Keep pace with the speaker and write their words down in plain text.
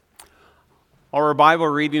Our Bible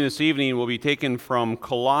reading this evening will be taken from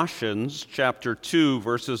Colossians chapter 2,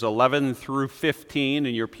 verses 11 through 15.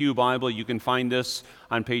 In your pew Bible, you can find this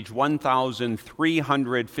on page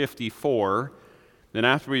 1354. Then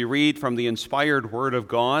after we read from the inspired Word of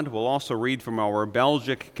God, we'll also read from our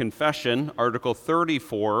Belgic Confession, Article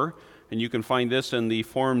 34, and you can find this in the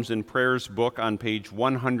Forms and Prayers book on page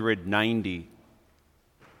 190.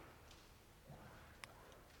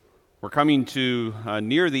 We're coming to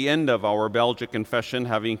near the end of our Belgic Confession,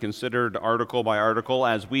 having considered article by article.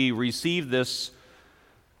 As we receive this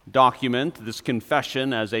document, this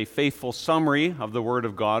confession, as a faithful summary of the Word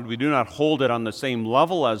of God, we do not hold it on the same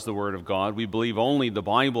level as the Word of God. We believe only the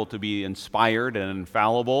Bible to be inspired and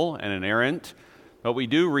infallible and inerrant. But we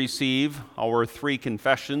do receive our three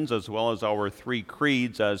confessions as well as our three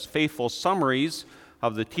creeds as faithful summaries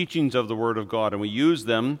of the teachings of the Word of God, and we use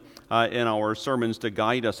them in our sermons to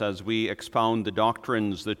guide us as we expound the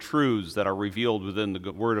doctrines, the truths that are revealed within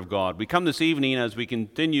the Word of God. We come this evening as we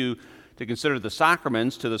continue to consider the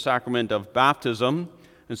sacraments to the sacrament of baptism,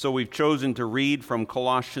 and so we've chosen to read from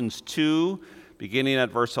Colossians 2, beginning at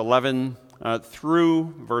verse 11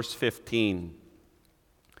 through verse 15.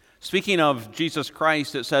 Speaking of Jesus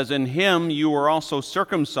Christ, it says, "In him you were also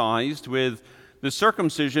circumcised with the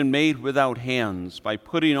circumcision made without hands, by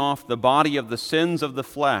putting off the body of the sins of the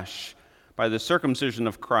flesh by the circumcision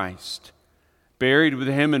of Christ, buried with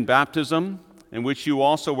him in baptism, in which you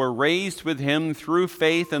also were raised with him through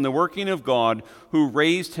faith in the working of God, who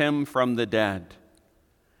raised him from the dead.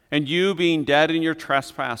 And you, being dead in your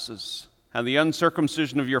trespasses and the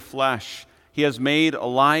uncircumcision of your flesh, he has made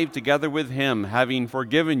alive together with him, having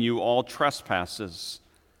forgiven you all trespasses,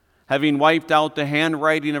 having wiped out the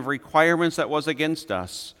handwriting of requirements that was against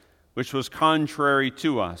us, which was contrary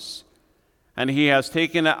to us. And he has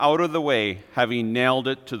taken it out of the way, having nailed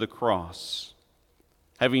it to the cross.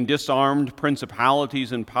 Having disarmed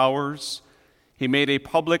principalities and powers, he made a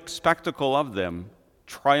public spectacle of them,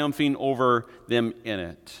 triumphing over them in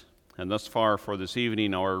it." And thus far for this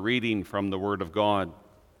evening, our reading from the Word of God.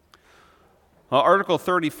 Article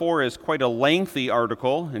 34 is quite a lengthy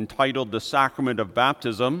article entitled The Sacrament of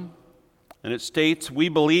Baptism. And it states, "We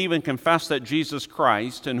believe and confess that Jesus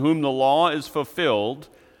Christ, in whom the law is fulfilled,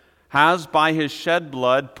 has by his shed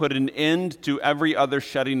blood put an end to every other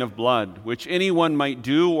shedding of blood, which anyone might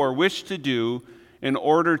do or wish to do in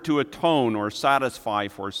order to atone or satisfy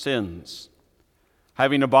for sins.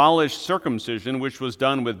 Having abolished circumcision, which was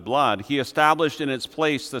done with blood, he established in its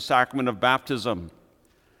place the sacrament of baptism.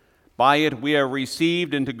 By it we are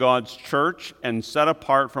received into God's church and set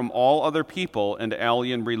apart from all other people and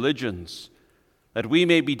alien religions, that we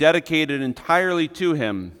may be dedicated entirely to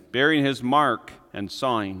him, bearing his mark and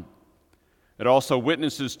sign. It also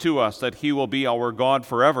witnesses to us that he will be our God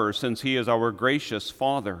forever, since he is our gracious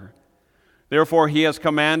Father. Therefore he has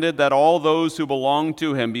commanded that all those who belong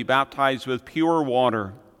to him be baptized with pure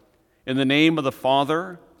water, in the name of the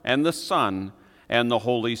Father and the Son and the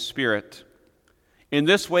Holy Spirit. In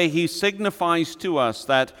this way he signifies to us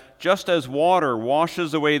that just as water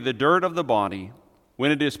washes away the dirt of the body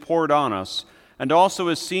when it is poured on us, and also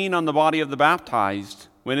is seen on the body of the baptized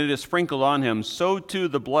when it is sprinkled on him, so too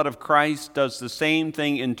the blood of Christ does the same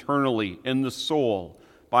thing internally in the soul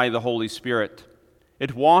by the Holy Spirit.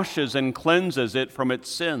 It washes and cleanses it from its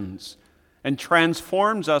sins and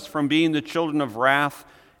transforms us from being the children of wrath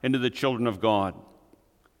into the children of God.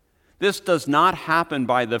 This does not happen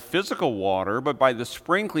by the physical water, but by the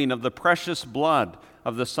sprinkling of the precious blood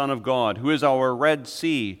of the Son of God, who is our Red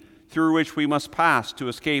Sea, through which we must pass to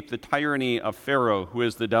escape the tyranny of Pharaoh, who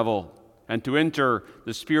is the devil, and to enter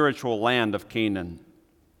the spiritual land of Canaan.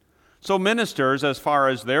 So ministers, as far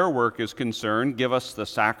as their work is concerned, give us the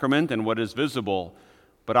sacrament and what is visible,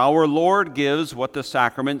 but our Lord gives what the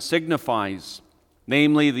sacrament signifies,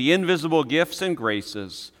 namely the invisible gifts and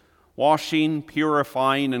graces, washing,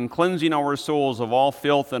 purifying, and cleansing our souls of all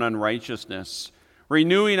filth and unrighteousness,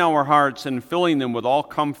 renewing our hearts and filling them with all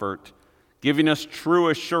comfort, giving us true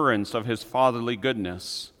assurance of his fatherly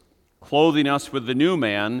goodness, clothing us with the new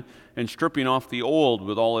man and stripping off the old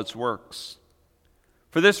with all its works.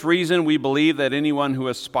 For this reason, we believe that anyone who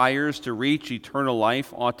aspires to reach eternal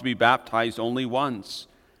life ought to be baptized only once,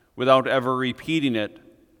 without ever repeating it,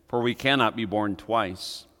 for we cannot be born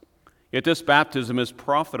twice. Yet this baptism is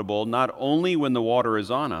profitable not only when the water is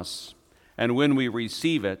on us and when we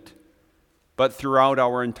receive it, but throughout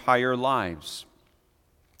our entire lives.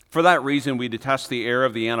 For that reason, we detest the error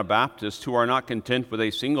of the Anabaptists, who are not content with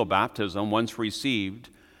a single baptism once received,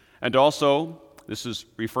 and also, this is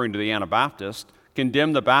referring to the Anabaptists,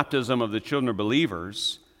 condemn the baptism of the children of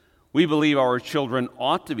believers, We believe our children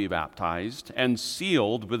ought to be baptized and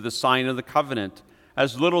sealed with the sign of the covenant,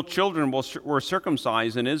 as little children were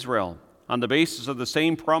circumcised in Israel, on the basis of the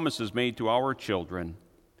same promises made to our children.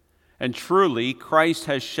 And truly, Christ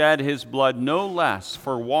has shed his blood no less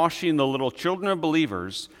for washing the little children of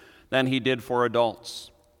believers than he did for adults.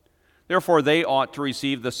 Therefore, they ought to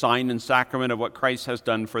receive the sign and sacrament of what Christ has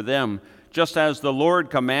done for them, just as the Lord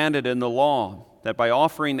commanded in the law, that by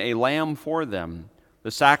offering a lamb for them, the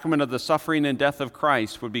sacrament of the suffering and death of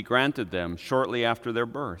Christ would be granted them shortly after their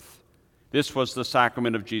birth. This was the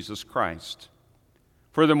sacrament of Jesus Christ.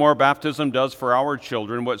 Furthermore, baptism does for our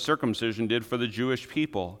children what circumcision did for the Jewish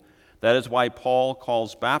people. That is why Paul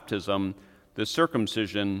calls baptism the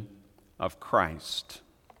circumcision of Christ.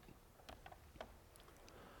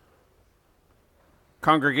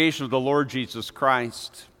 Congregation of the Lord Jesus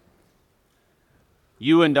Christ,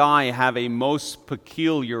 you and I have a most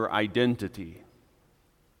peculiar identity.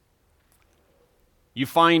 You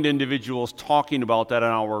find individuals talking about that in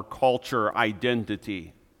our culture,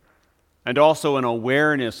 identity, and also an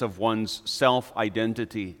awareness of one's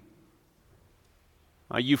self-identity.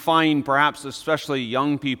 You find perhaps especially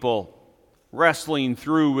young people wrestling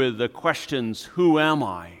through with the questions, who am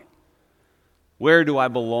I? Where do I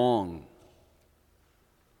belong?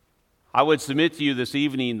 I would submit to you this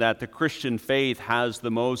evening that the Christian faith has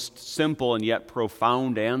the most simple and yet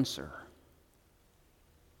profound answer.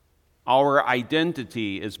 Our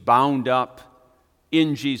identity is bound up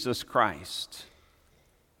in Jesus Christ.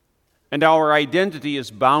 And our identity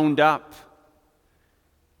is bound up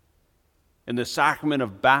in the sacrament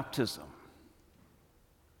of baptism.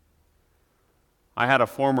 I had a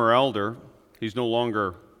former elder. He's no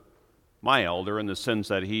longer my elder in the sense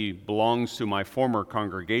that he belongs to my former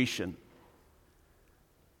congregation.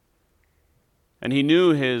 And he knew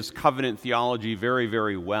his covenant theology very,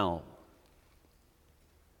 very well.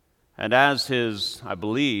 And as his, I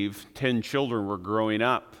believe, 10 children were growing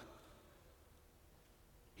up,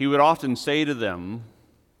 he would often say to them,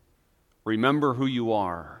 remember who you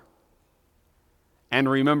are, and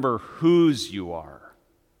remember whose you are.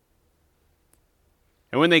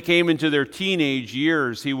 And when they came into their teenage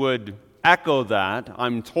years, he would echo that,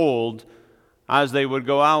 I'm told, as they would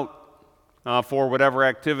go out for whatever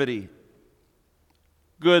activity.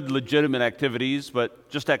 Good, legitimate activities, but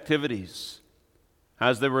just activities.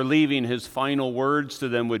 As they were leaving, his final words to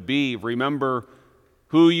them would be, remember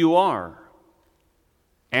who you are,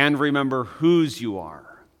 and remember whose you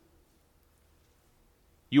are.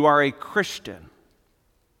 You are a Christian.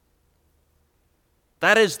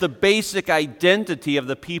 That is the basic identity of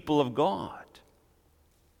the people of God.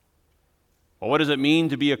 Well, what does it mean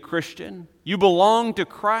to be a Christian? You belong to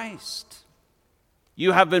Christ.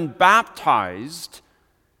 You have been baptized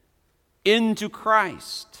into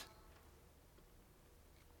Christ.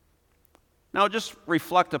 Now just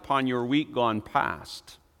reflect upon your week gone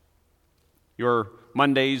past, your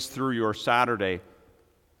Mondays through your Saturday.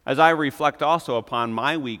 As I reflect also upon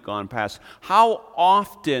my week gone past, how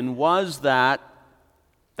often was that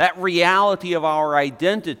reality of our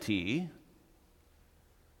identity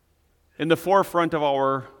in the forefront of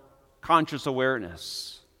our conscious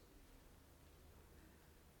awareness?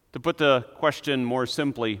 To put the question more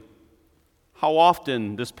simply, how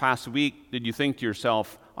often this past week did you think to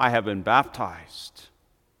yourself, I have been baptized.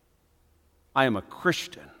 I am a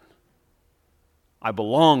Christian. I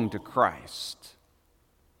belong to Christ.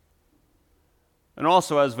 And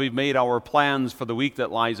also, as we've made our plans for the week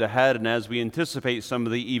that lies ahead, and as we anticipate some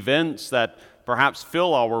of the events that perhaps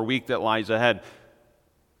fill our week that lies ahead,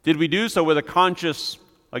 did we do so with a conscious,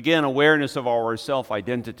 again, awareness of our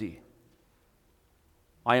self-identity?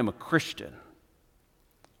 I am a Christian.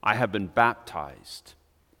 I have been baptized.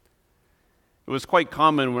 It was quite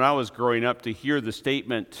common when I was growing up to hear the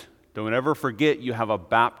statement, don't ever forget you have a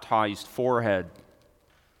baptized forehead.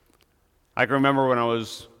 I can remember when I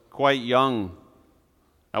was quite young,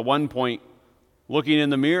 at one point, looking in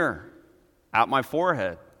the mirror at my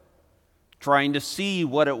forehead, trying to see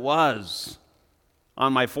what it was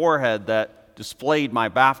on my forehead that displayed my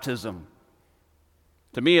baptism.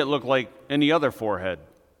 To me, it looked like any other forehead,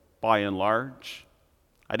 by and large.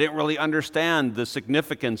 I didn't really understand the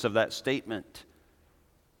significance of that statement.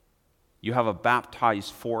 You have a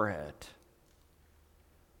baptized forehead.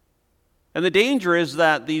 And the danger is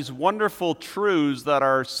that these wonderful truths that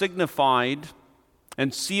are signified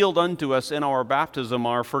and sealed unto us in our baptism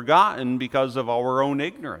are forgotten because of our own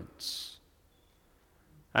ignorance.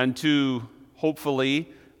 And to hopefully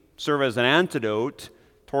serve as an antidote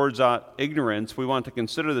towards ignorance, we want to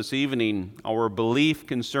consider this evening our belief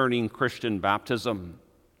concerning Christian baptism.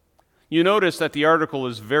 You notice that the article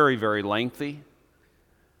is very, very lengthy.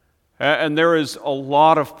 And there is a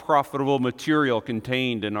lot of profitable material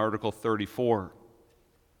contained in Article 34.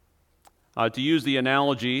 To use the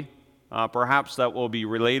analogy, perhaps that will be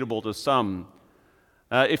relatable to some.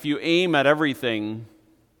 If you aim at everything,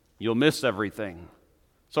 you'll miss everything.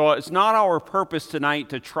 So it's not our purpose tonight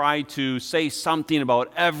to try to say something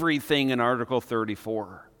about everything in Article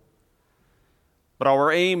 34. But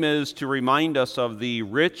our aim is to remind us of the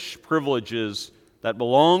rich privileges that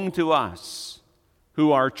belong to us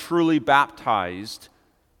who are truly baptized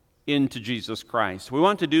into Jesus Christ. We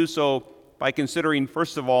want to do so by considering,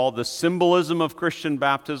 first of all, the symbolism of Christian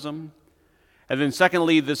baptism, and then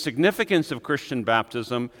secondly, the significance of Christian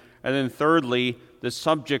baptism, and then thirdly, the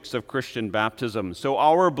subjects of Christian baptism. So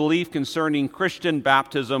our belief concerning Christian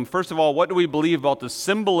baptism, first of all, what do we believe about the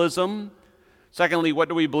symbolism? Secondly, what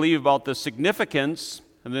do we believe about the significance?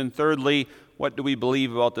 And then thirdly, what do we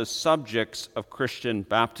believe about the subjects of Christian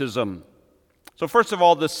baptism? So first of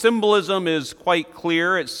all, the symbolism is quite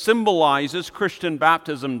clear. It symbolizes, Christian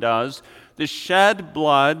baptism does, the shed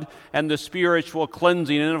blood and the spiritual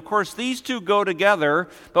cleansing. And of course, these two go together,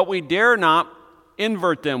 but we dare not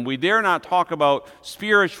invert them. We dare not talk about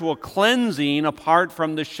spiritual cleansing apart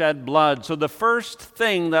from the shed blood. So the first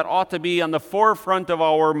thing that ought to be on the forefront of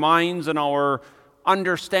our minds and our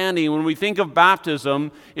understanding when we think of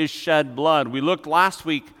baptism is shed blood. We looked last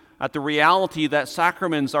week at the reality that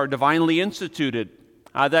sacraments are divinely instituted,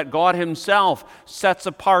 that God Himself sets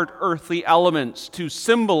apart earthly elements to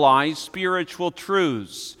symbolize spiritual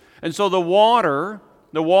truths. And so the water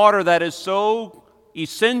that is so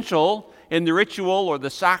essential in the ritual or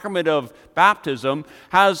the sacrament of baptism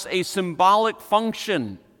has a symbolic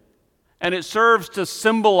function, and it serves to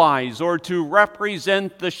symbolize or to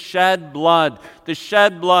represent the shed blood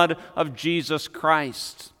of Jesus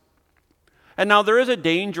Christ. And now there is a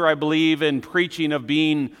danger, I believe, in preaching of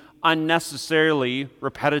being unnecessarily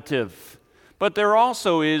repetitive. But there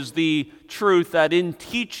also is the truth that in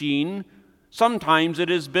teaching, sometimes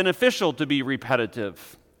it is beneficial to be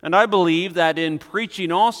repetitive. And I believe that in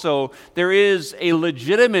preaching also, there is a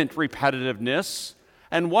legitimate repetitiveness.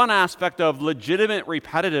 And one aspect of legitimate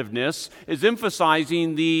repetitiveness is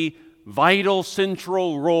emphasizing the vital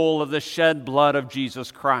central role of the shed blood of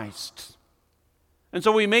Jesus Christ. And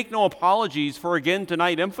so we make no apologies for again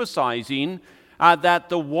tonight emphasizing that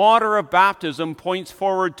the water of baptism points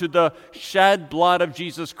forward to the shed blood of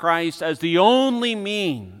Jesus Christ as the only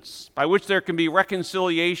means by which there can be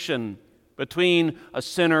reconciliation between a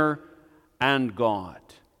sinner and God.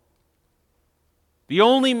 The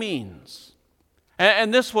only means.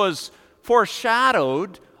 And this was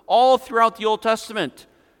foreshadowed all throughout the Old Testament.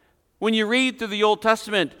 When you read through the Old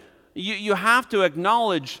Testament, you have to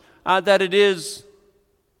acknowledge that it is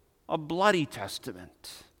a bloody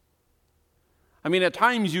testament. I mean, at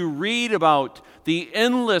times you read about the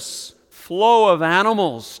endless flow of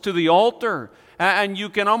animals to the altar, and you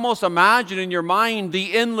can almost imagine in your mind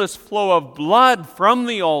the endless flow of blood from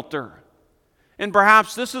the altar. And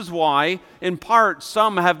perhaps this is why, in part,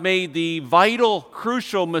 some have made the vital,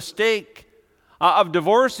 crucial mistake of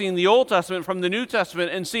divorcing the Old Testament from the New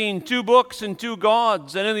Testament and seeing two books and two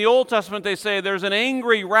gods. And in the Old Testament they say there's an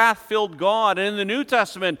angry, wrath-filled God. And in the New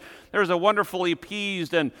Testament there's a wonderfully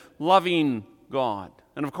appeased and loving God.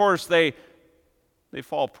 And of course they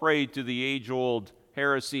fall prey to the age-old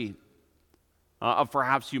heresy of,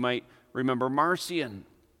 perhaps you might remember, Marcion,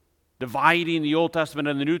 dividing the Old Testament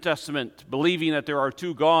and the New Testament, believing that there are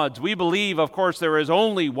two gods. We believe, of course, there is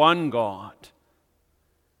only one God,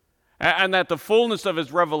 and that the fullness of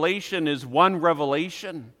His revelation is one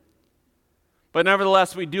revelation. But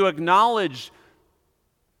nevertheless, we do acknowledge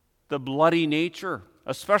the bloody nature,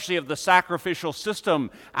 especially of the sacrificial system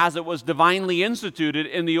as it was divinely instituted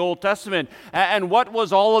in the Old Testament. And what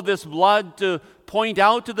was all of this blood to point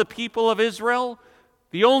out to the people of Israel?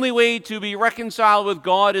 The only way to be reconciled with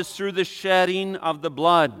God is through the shedding of the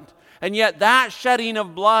blood. And yet that shedding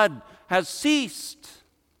of blood has ceased,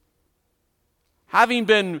 having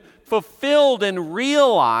been fulfilled and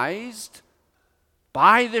realized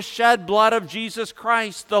by the shed blood of Jesus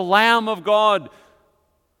Christ, the Lamb of God,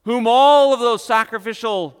 whom all of those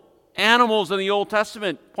sacrificial animals in the Old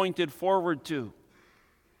Testament pointed forward to.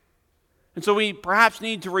 And so we perhaps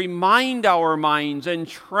need to remind our minds and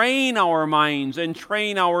train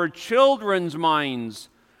our children's minds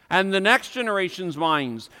and the next generation's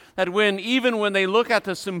minds that even when they look at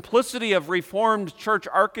the simplicity of Reformed church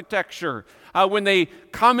architecture, when they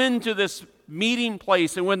come into this meeting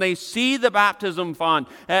place and when they see the baptism font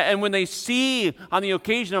and when they see on the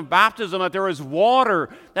occasion of baptism that there is water,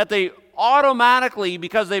 that they automatically,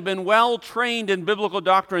 because they've been well trained in biblical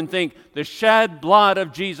doctrine, think the shed blood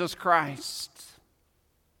of Jesus Christ.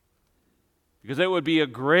 Because it would be a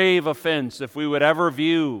grave offense if we would ever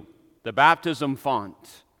view the baptism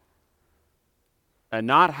font and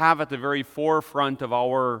not have at the very forefront of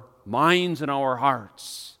our minds and our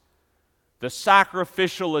hearts the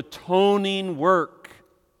sacrificial atoning work,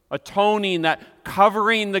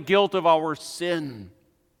 covering the guilt of our sin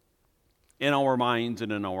in our minds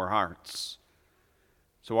and in our hearts.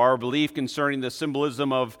 So our belief concerning the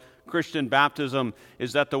symbolism of Christian baptism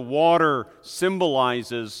is that the water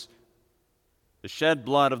symbolizes the shed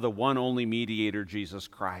blood of the one only mediator, Jesus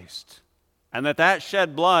Christ. And that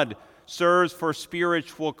shed blood serves for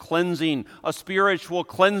spiritual cleansing, a spiritual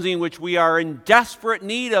cleansing which we are in desperate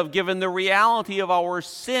need of given the reality of our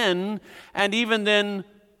sin, and even then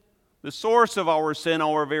the source of our sin,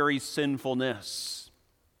 our very sinfulness.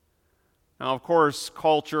 Now, of course,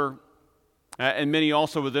 culture, and many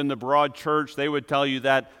also within the broad church, they would tell you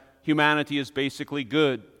that humanity is basically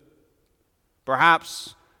good.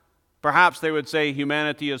 Perhaps they would say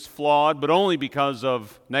humanity is flawed, but only because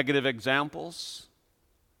of negative examples.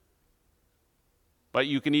 But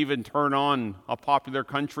you can even turn on a popular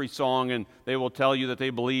country song and they will tell you that they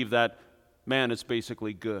believe that man is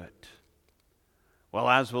basically good. Well,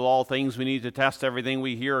 as with all things, we need to test everything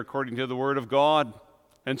we hear according to the Word of God.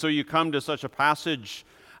 And so you come to such a passage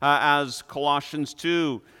as Colossians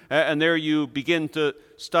 2, and there you begin to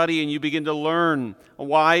study and you begin to learn,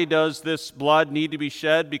 why does this blood need to be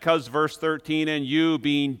shed? Because verse 13, and you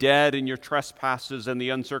being dead in your trespasses and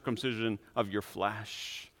the uncircumcision of your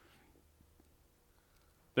flesh.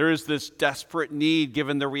 There is this desperate need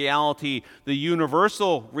given the reality, the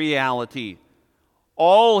universal reality.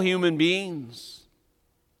 All human beings,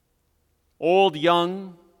 old,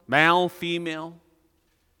 young, male, female,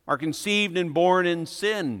 are conceived and born in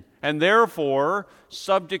sin, and therefore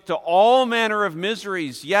subject to all manner of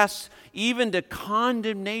miseries, yes, even to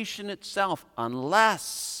condemnation itself,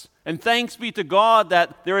 unless, and thanks be to God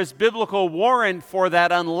that there is biblical warrant for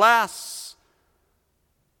that unless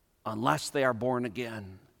they are born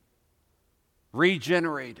again,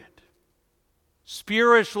 regenerated,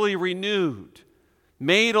 spiritually renewed,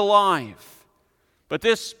 made alive. But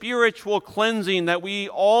this spiritual cleansing that we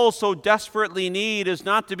all so desperately need is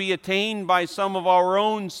not to be attained by some of our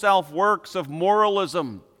own self-works of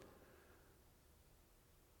moralism.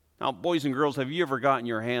 Now, boys and girls, have you ever gotten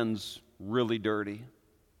your hands really dirty?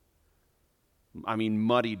 I mean,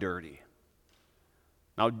 muddy dirty.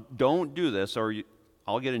 Now, don't do this or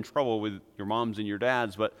I'll get in trouble with your moms and your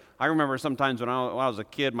dads, but I remember sometimes when I was a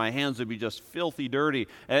kid, my hands would be just filthy dirty.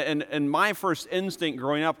 And my first instinct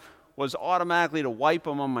growing up was automatically to wipe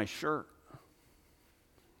them on my shirt.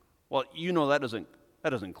 Well, you know that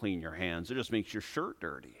doesn't clean your hands. It just makes your shirt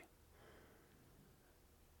dirty.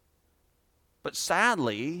 But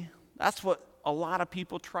sadly, that's what a lot of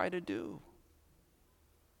people try to do.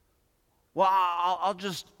 Well, I'll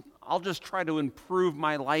just try to improve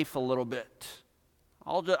my life a little bit.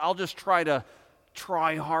 I'll just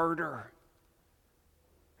try harder.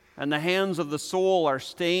 And the hands of the soul are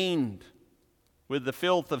stained with the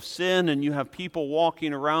filth of sin, and you have people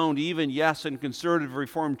walking around, even, yes, in conservative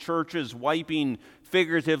Reformed churches, wiping,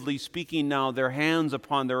 figuratively speaking now, their hands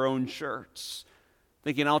upon their own shirts,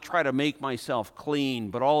 thinking, I'll try to make myself clean,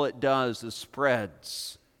 but all it does is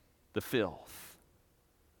spreads the filth.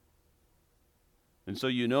 And so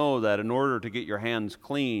you know that in order to get your hands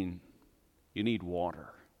clean, you need water.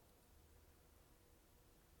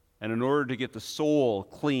 And in order to get the soul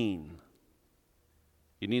clean,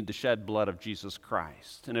 you need the shed blood of Jesus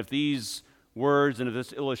Christ. And if these words and if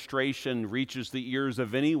this illustration reaches the ears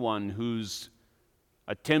of anyone who's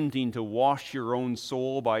attempting to wash your own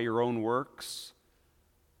soul by your own works,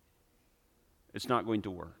 it's not going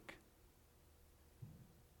to work.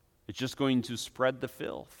 It's just going to spread the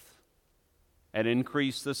filth and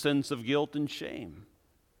increase the sense of guilt and shame.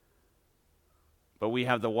 But we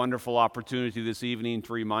have the wonderful opportunity this evening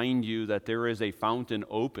to remind you that there is a fountain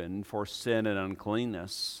open for sin and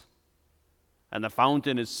uncleanness. And the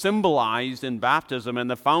fountain is symbolized in baptism, and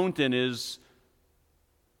the fountain is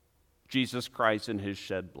Jesus Christ and his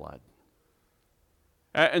shed blood.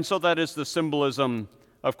 And so that is the symbolism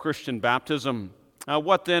of Christian baptism.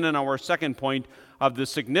 What then, in our second point, of the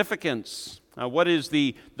significance? What is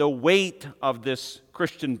the weight of this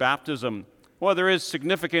Christian baptism? Well, there is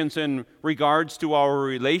significance in regards to our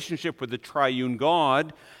relationship with the triune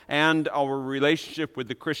God and our relationship with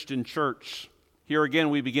the Christian church. Here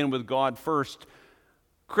again, we begin with God first.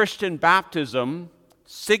 Christian baptism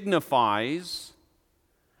signifies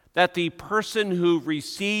that the person who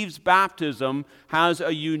receives baptism has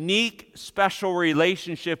a unique, special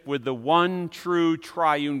relationship with the one true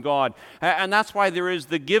triune God. And that's why there is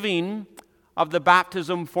the giving of the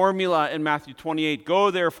baptism formula in Matthew 28.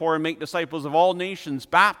 Go therefore and make disciples of all nations,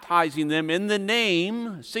 baptizing them in the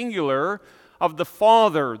name, singular, of the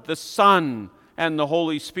Father, the Son, and the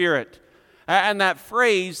Holy Spirit. And that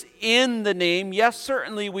phrase, in the name, yes,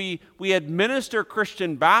 certainly we administer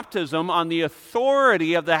Christian baptism on the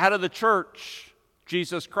authority of the head of the church,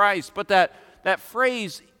 Jesus Christ. But that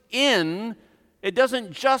phrase, in, it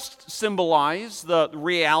doesn't just symbolize the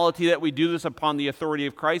reality that we do this upon the authority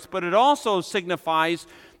of Christ, but it also signifies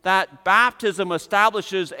that baptism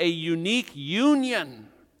establishes a unique union,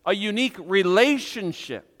 a unique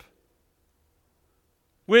relationship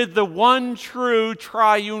with the one true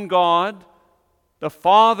triune God, the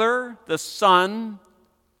Father, the Son,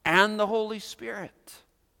 and the Holy Spirit.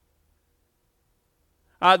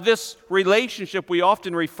 This relationship we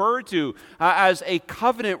often refer to as a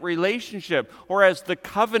covenant relationship, or as the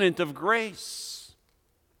covenant of grace.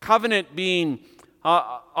 Covenant being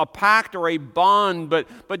a pact or a bond, but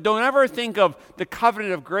don't ever think of the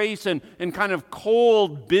covenant of grace in kind of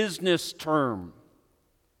cold business term,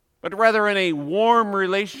 but rather in a warm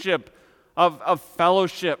relationship of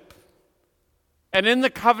fellowship. And in the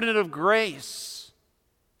covenant of grace,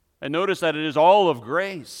 and notice that it is all of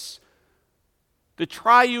grace, the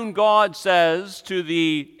triune God says to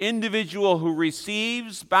the individual who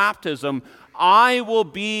receives baptism, I will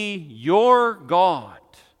be your God,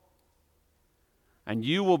 and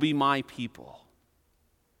you will be my people.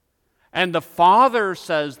 And the Father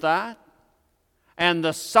says that, and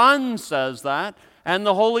the Son says that, and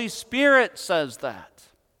the Holy Spirit says that.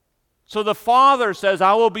 So the Father says,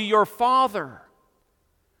 I will be your Father.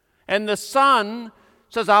 And the Son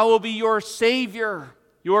says, I will be your Savior,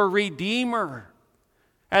 your Redeemer.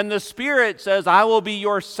 And the Spirit says, I will be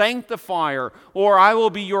your sanctifier, or I will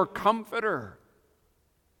be your comforter.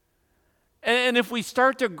 And if we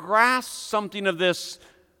start to grasp something of this,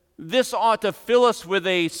 this ought to fill us with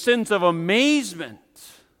a sense of amazement.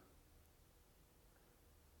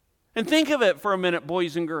 And think of it for a minute,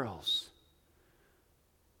 boys and girls.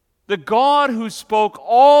 The God who spoke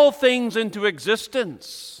all things into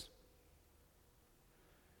existence,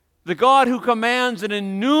 the God who commands an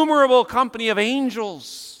innumerable company of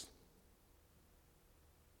angels,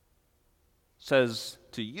 says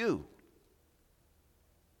to you,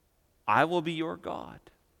 I will be your God,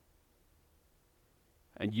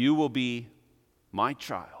 and you will be my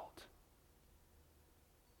child,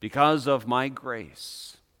 because of my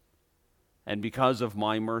grace and because of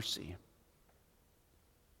my mercy.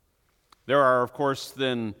 There are, of course,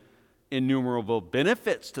 then innumerable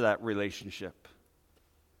benefits to that relationship,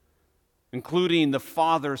 including the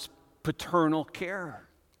Father's paternal care.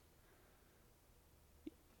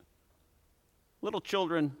 Little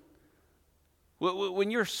children, when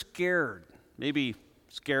you're scared, maybe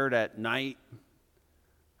scared at night,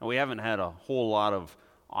 and we haven't had a whole lot of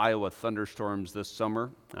Iowa thunderstorms this summer,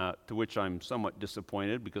 to which I'm somewhat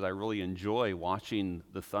disappointed because I really enjoy watching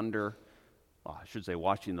the thunder, I should say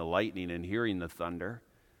watching the lightning and hearing the thunder.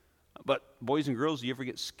 But boys and girls, do you ever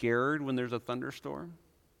get scared when there's a thunderstorm?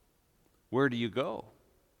 Where do you go?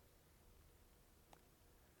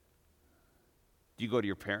 Do you go to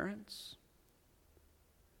your parents?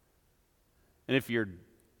 And if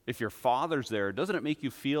your father's there, doesn't it make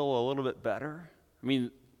you feel a little bit better? I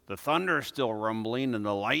mean, the thunder is still rumbling and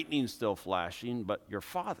the lightning's still flashing, but your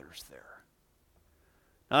father's there.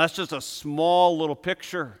 Now that's just a small little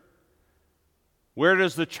picture. Where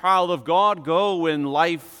does the child of God go when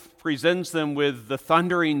life presents them with the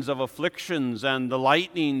thunderings of afflictions and the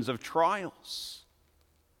lightnings of trials?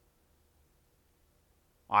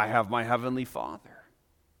 I have my heavenly Father.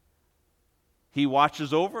 He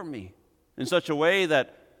watches over me in such a way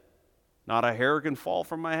that not a hair can fall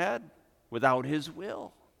from my head without His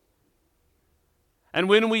will. And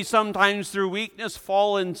when we sometimes through weakness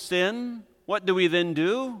fall in sin, what do we then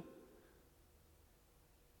do?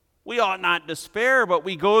 We ought not despair, but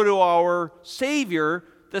we go to our Savior,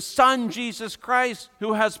 the Son, Jesus Christ,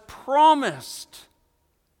 who has promised,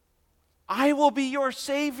 I will be your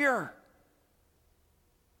Savior.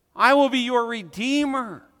 I will be your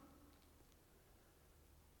Redeemer.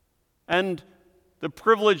 And the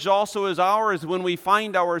privilege also is ours when we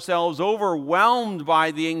find ourselves overwhelmed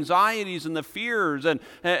by the anxieties and the fears, and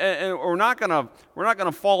we're not going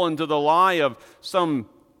to fall into the lie of some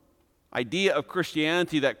idea of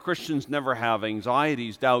Christianity that Christians never have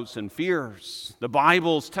anxieties, doubts, and fears. The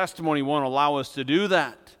Bible's testimony won't allow us to do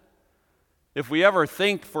that. If we ever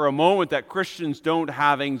think for a moment that Christians don't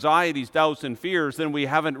have anxieties, doubts, and fears, then we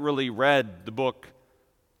haven't really read the book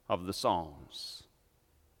of the Psalms.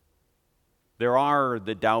 There are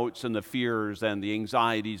the doubts and the fears and the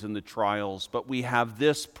anxieties and the trials, but we have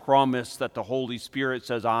this promise that the Holy Spirit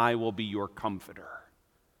says, I will be your comforter.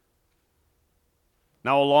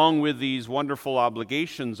 Now, along with these wonderful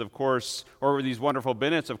obligations, of course, or these wonderful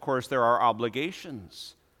benefits, of course, there are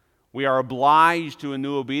obligations. We are obliged to a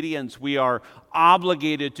new obedience. We are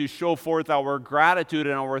obligated to show forth our gratitude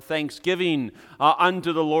and our thanksgiving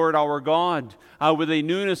unto the Lord our God with a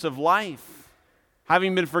newness of life.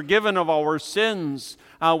 Having been forgiven of our sins,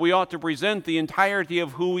 we ought to present the entirety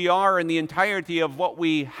of who we are and the entirety of what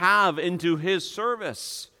we have into His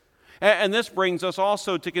service. And this brings us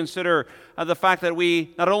also to consider the fact that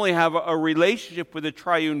we not only have a relationship with the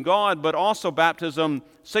triune God, but also baptism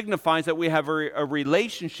signifies that we have a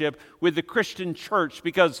relationship with the Christian church.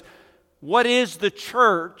 Because what is the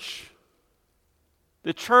church?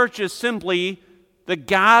 The church is simply the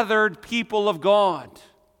gathered people of God.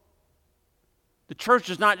 The church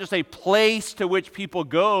is not just a place to which people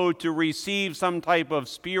go to receive some type of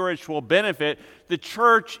spiritual benefit. The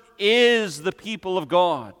church is the people of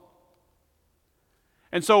God.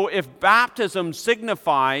 And so if baptism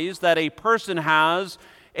signifies that a person has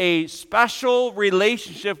a special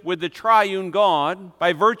relationship with the triune God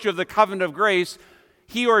by virtue of the covenant of grace,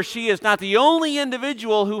 he or she is not the only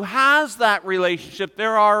individual who has that relationship.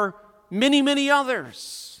 There are many, many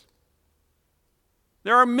others.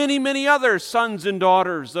 There are many, many other sons and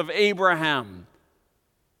daughters of Abraham.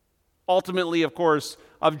 Ultimately, of course,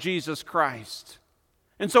 of Jesus Christ.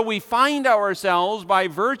 And so we find ourselves, by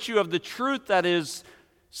virtue of the truth that is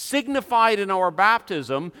signified in our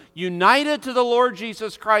baptism, united to the Lord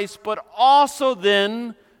Jesus Christ, but also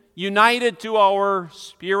then united to our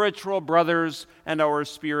spiritual brothers and our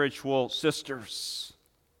spiritual sisters.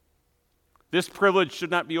 This privilege should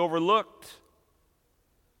not be overlooked.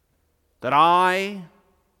 That I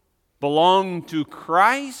belong to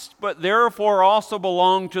Christ, but therefore also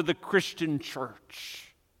belong to the Christian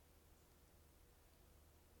church.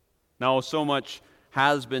 Now, so much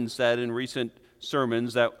has been said in recent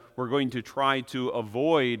sermons that we're going to try to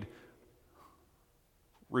avoid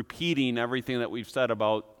repeating everything that we've said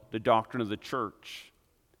about the doctrine of the church.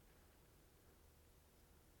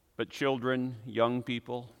 But children, young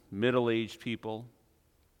people, middle-aged people,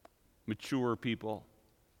 mature people,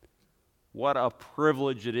 what a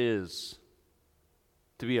privilege it is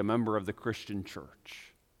to be a member of the Christian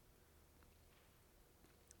church.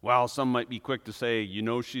 While some might be quick to say, you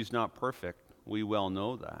know she's not perfect, we well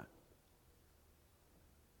know that.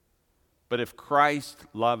 But if Christ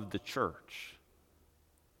loved the church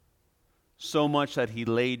so much that He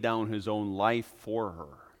laid down His own life for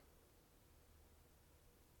her,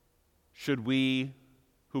 should we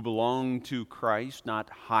who belong to Christ not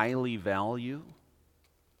highly value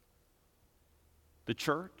the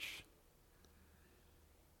church?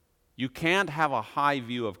 You can't have a high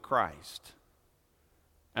view of Christ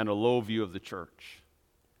and a low view of the church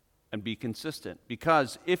and be consistent.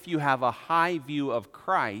 Because if you have a high view of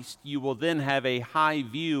Christ, you will then have a high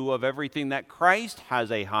view of everything that Christ has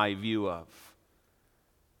a high view of.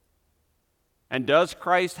 And does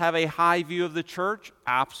Christ have a high view of the church?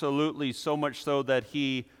 Absolutely, so much so that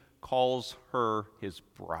He calls her His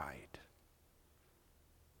bride.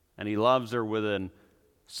 And He loves her with a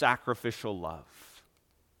sacrificial love.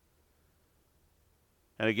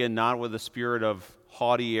 And again, not with a spirit of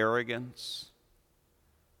haughty arrogance,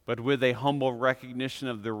 but with a humble recognition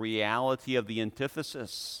of the reality of the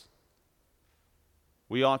antithesis.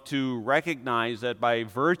 We ought to recognize that by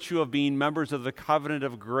virtue of being members of the covenant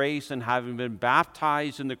of grace and having been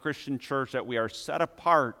baptized in the Christian church, that we are set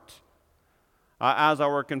apart, as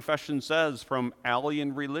our confession says, from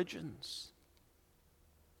alien religions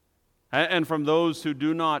and from those who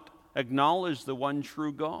do not acknowledge the one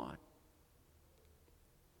true God.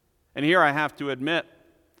 And here I have to admit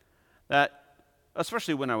that,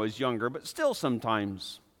 especially when I was younger, but still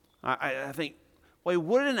sometimes, I think, why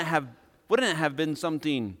wouldn't it have been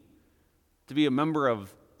something to be a member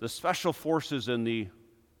of the special forces in the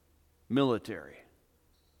military,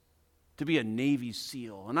 to be a Navy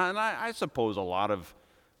SEAL? And I suppose a lot of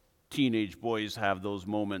teenage boys have those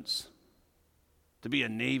moments, to be a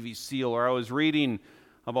Navy SEAL. Or I was reading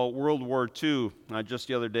about World War II just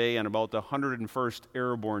the other day and about the 101st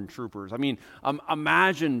Airborne Troopers. I mean,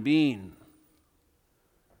 imagine being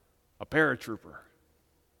a paratrooper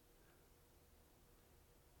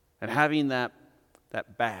and having that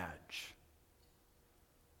badge.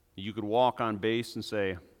 You could walk on base and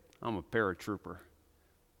say, I'm a paratrooper.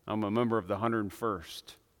 I'm a member of the 101st.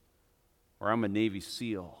 Or I'm a Navy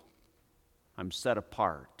SEAL. I'm set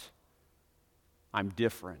apart. I'm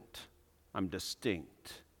different. I'm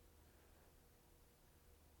distinct.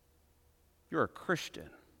 You're a Christian.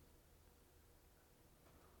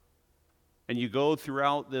 And you go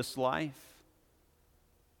throughout this life.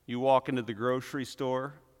 You walk into the grocery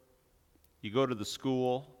store. You go to the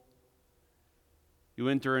school. You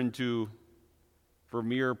enter into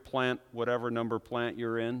Vermeer plant, whatever number plant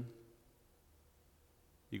you're in.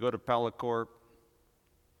 You go to Pellicorp,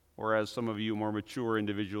 or as some of you more mature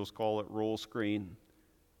individuals call it, roll screen.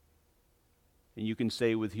 And you can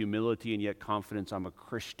say with humility and yet confidence, I'm a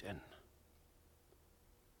Christian.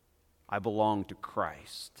 I belong to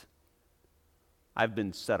Christ. I've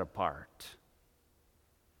been set apart.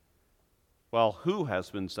 Well, who has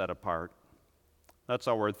been set apart? That's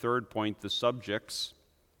our third point, the subjects.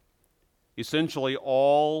 Essentially,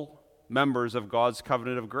 all members of God's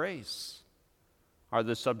covenant of grace are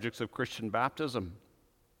the subjects of Christian baptism.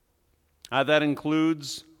 That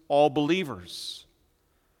includes all believers,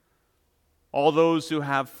 all those who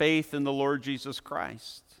have faith in the Lord Jesus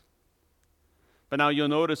Christ. But now you'll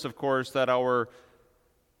notice, of course, that our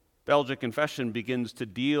Belgic Confession begins to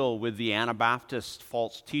deal with the Anabaptist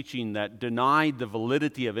false teaching that denied the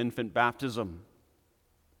validity of infant baptism.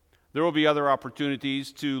 There will be other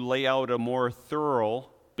opportunities to lay out a more thorough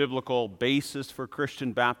biblical basis for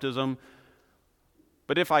Christian baptism.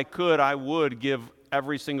 But if I could, I would give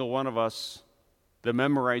every single one of us the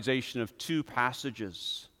memorization of two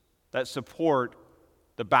passages that support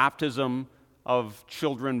the baptism of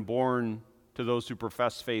children born to those who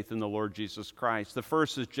profess faith in the Lord Jesus Christ. The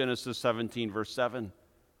first is Genesis 17, verse 7,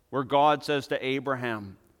 where God says to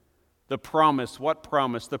Abraham, the promise, what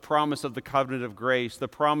promise? The promise of the covenant of grace, the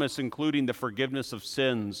promise including the forgiveness of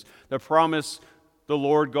sins. The promise, the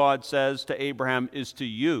Lord God says to Abraham, is to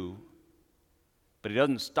you, but he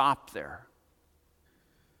doesn't stop there.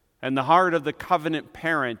 And the heart of the covenant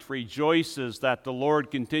parent rejoices that the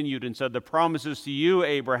Lord continued and said, the promise is to you,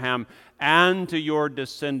 Abraham, and to your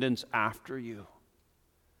descendants after you.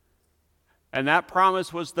 And that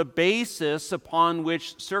promise was the basis upon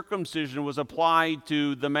which circumcision was applied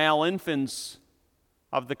to the male infants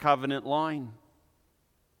of the covenant line.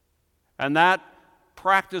 And that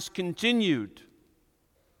practice continued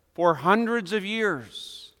for hundreds of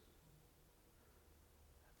years.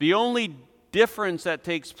 The only difference that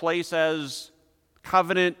takes place as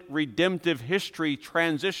covenant redemptive history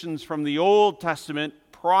transitions from the Old Testament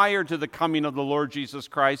prior to the coming of the Lord Jesus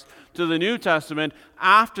Christ to the New Testament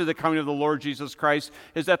after the coming of the Lord Jesus Christ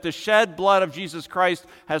is that the shed blood of Jesus Christ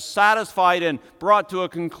has satisfied and brought to a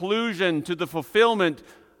conclusion, to the fulfillment,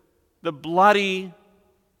 the bloody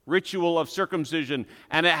ritual of circumcision,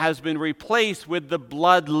 and it has been replaced with the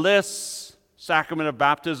bloodless sacrament of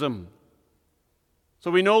baptism. So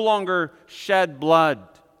we no longer shed blood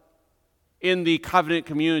in the covenant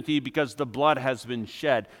community because the blood has been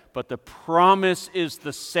shed, but the promise is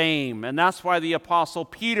the same. And that's why the Apostle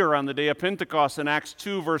Peter on the day of Pentecost in Acts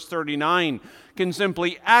 2, verse 39, can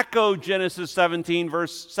simply echo Genesis 17,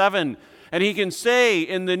 verse 7. And he can say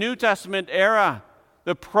in the New Testament era,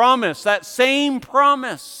 the promise, that same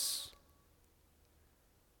promise.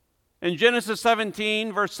 In Genesis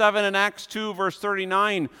 17, verse 7, and Acts 2, verse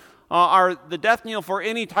 39, are the death knell for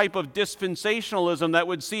any type of dispensationalism that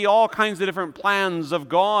would see all kinds of different plans of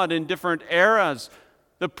God in different eras.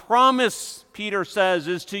 The promise, Peter says,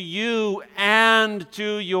 is to you and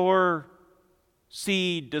to your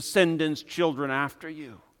seed, descendants, children after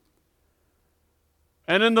you.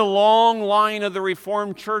 And in the long line of the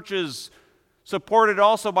Reformed churches, supported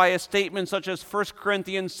also by a statement such as 1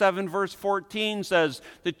 Corinthians 7, verse 14 says,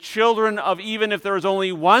 the children of, even if there is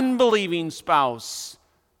only one believing spouse.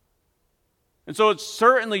 And so it's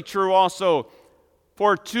certainly true also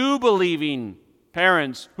for two believing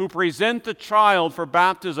parents who present the child for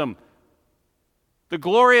baptism. The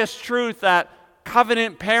glorious truth that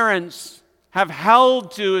covenant parents have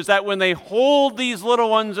held to is that when they hold these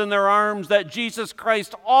little ones in their arms, that Jesus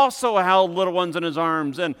Christ also held little ones in his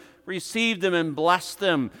arms and received them and blessed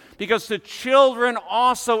them. Because to children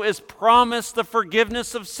also is promised the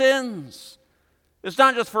forgiveness of sins. It's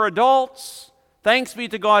not just for adults. Thanks be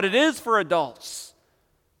to God, it is for adults.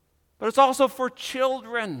 But it's also for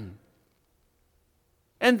children.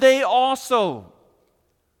 And they also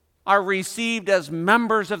are received as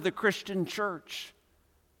members of the Christian church.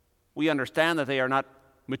 We understand that they are not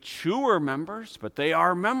mature members, but they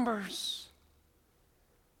are members.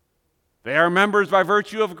 They are members by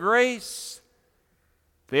virtue of grace.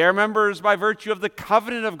 They are members by virtue of the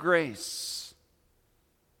covenant of grace.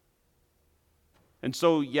 And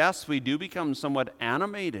so, yes, we do become somewhat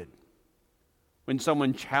animated when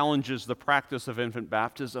someone challenges the practice of infant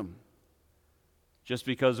baptism just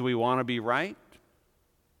because we want to be right,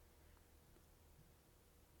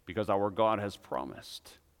 because our God has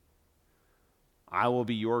promised. I will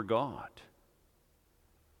be your God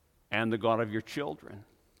and the God of your children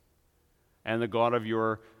and the God of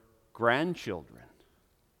your grandchildren.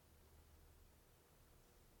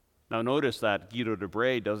 Now notice that Guido de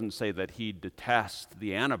Bray doesn't say that he detests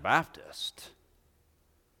the Anabaptist.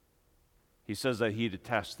 He says that he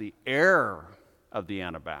detests the error of the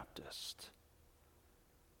Anabaptist.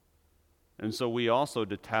 And so we also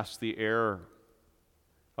detest the error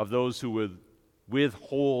of those who would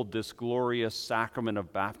withhold this glorious sacrament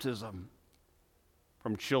of baptism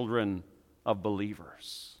from children of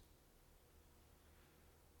believers.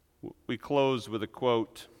 We close with a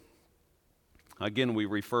quote. Again, we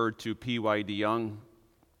refer to P.Y. de Young.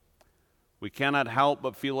 We cannot help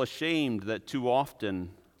but feel ashamed that too often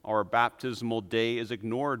our baptismal day is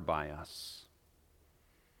ignored by us.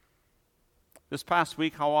 This past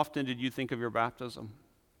week, how often did you think of your baptism?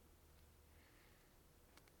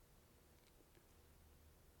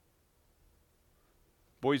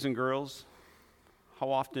 Boys and girls, how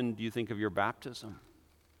often do you think of your baptism?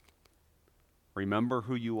 Remember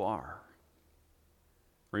who you are.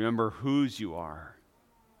 Remember whose you are.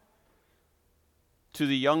 To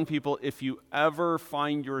the young people, if you ever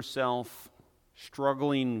find yourself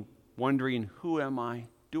struggling, wondering, who am I?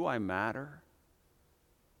 Do I matter?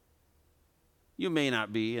 You may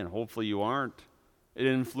not be, and hopefully you aren't, an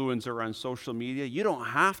influencer on social media. You don't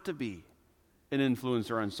have to be an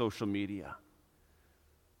influencer on social media.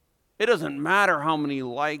 It doesn't matter how many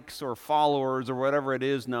likes or followers or whatever it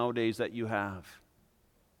is nowadays that you have.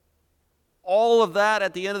 All of that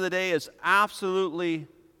at the end of the day is absolutely,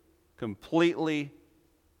 completely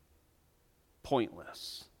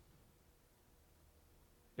pointless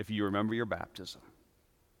if you remember your baptism.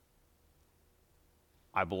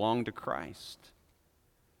 I belong to Christ,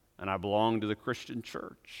 and I belong to the Christian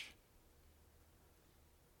church.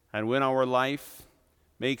 And when our life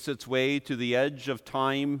makes its way to the edge of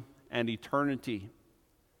time and eternity,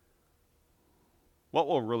 what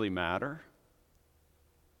will really matter?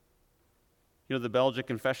 You know, the Belgic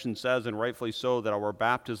Confession says, and rightfully so, that our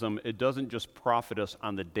baptism, it doesn't just profit us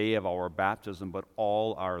on the day of our baptism, but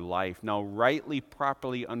all our life. Now, rightly,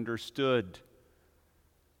 properly understood,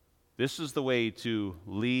 this is the way to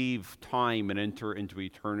leave time and enter into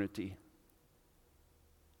eternity.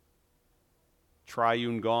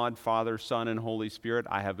 Triune God, Father, Son, and Holy Spirit,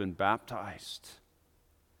 I have been baptized.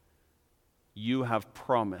 You have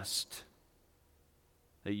promised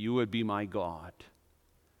that you would be my God.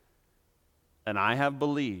 And I have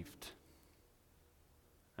believed,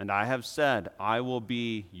 and I have said, I will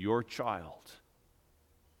be your child.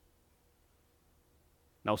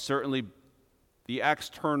 Now, the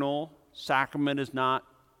external sacrament is not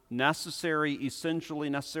essentially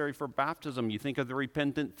necessary for baptism. You think of the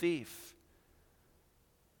repentant thief.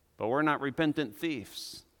 But we're not repentant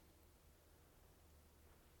thieves.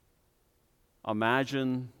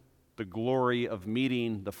 Imagine the glory of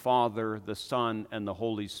meeting the Father, the Son, and the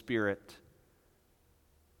Holy Spirit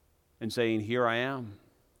and saying, here I am,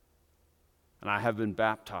 and I have been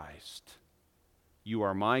baptized. You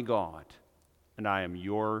are my God, and I am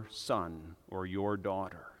your son or your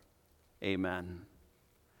daughter. Amen.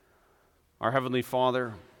 Our Heavenly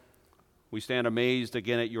Father, we stand amazed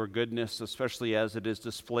again at your goodness, especially as it is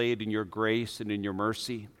displayed in your grace and in your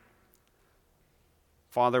mercy.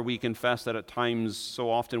 Father, we confess that at times, so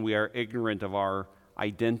often, we are ignorant of our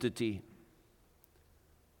identity.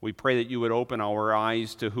 We pray that you would open our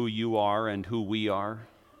eyes to who you are and who we are.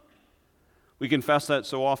 We confess that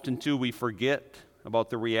so often, too, we forget about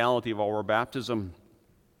the reality of our baptism.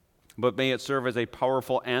 But may it serve as a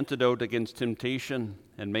powerful antidote against temptation,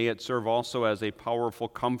 and may it serve also as a powerful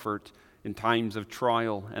comfort in times of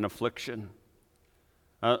trial and affliction.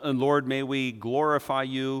 And Lord, may we glorify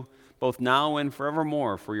you both now and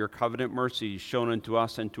forevermore for your covenant mercies shown unto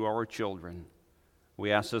us and to our children.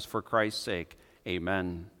 We ask this for Christ's sake.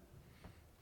 Amen.